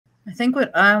I think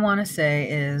what I want to say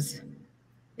is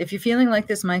if you're feeling like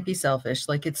this might be selfish,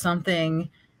 like it's something,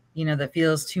 that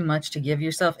feels too much to give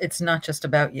yourself, it's not just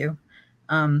about you.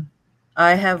 Um,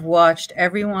 I have watched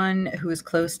everyone who is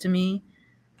close to me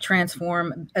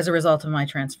transform as a result of my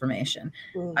transformation.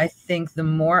 Mm. I think the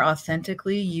more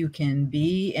authentically you can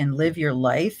be and live your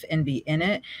life and be in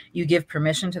it, you give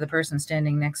permission to the person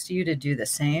standing next to you to do the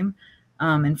same.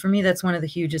 And for me, that's one of the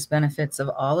hugest benefits of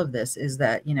all of this is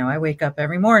that, I wake up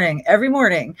every morning,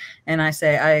 and I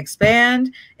say, I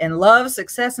expand in love,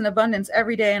 success, and abundance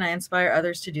every day, and I inspire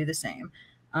others to do the same.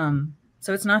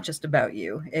 So it's not just about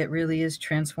you. It really is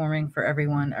transforming for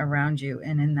everyone around you.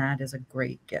 And in that is a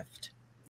great gift.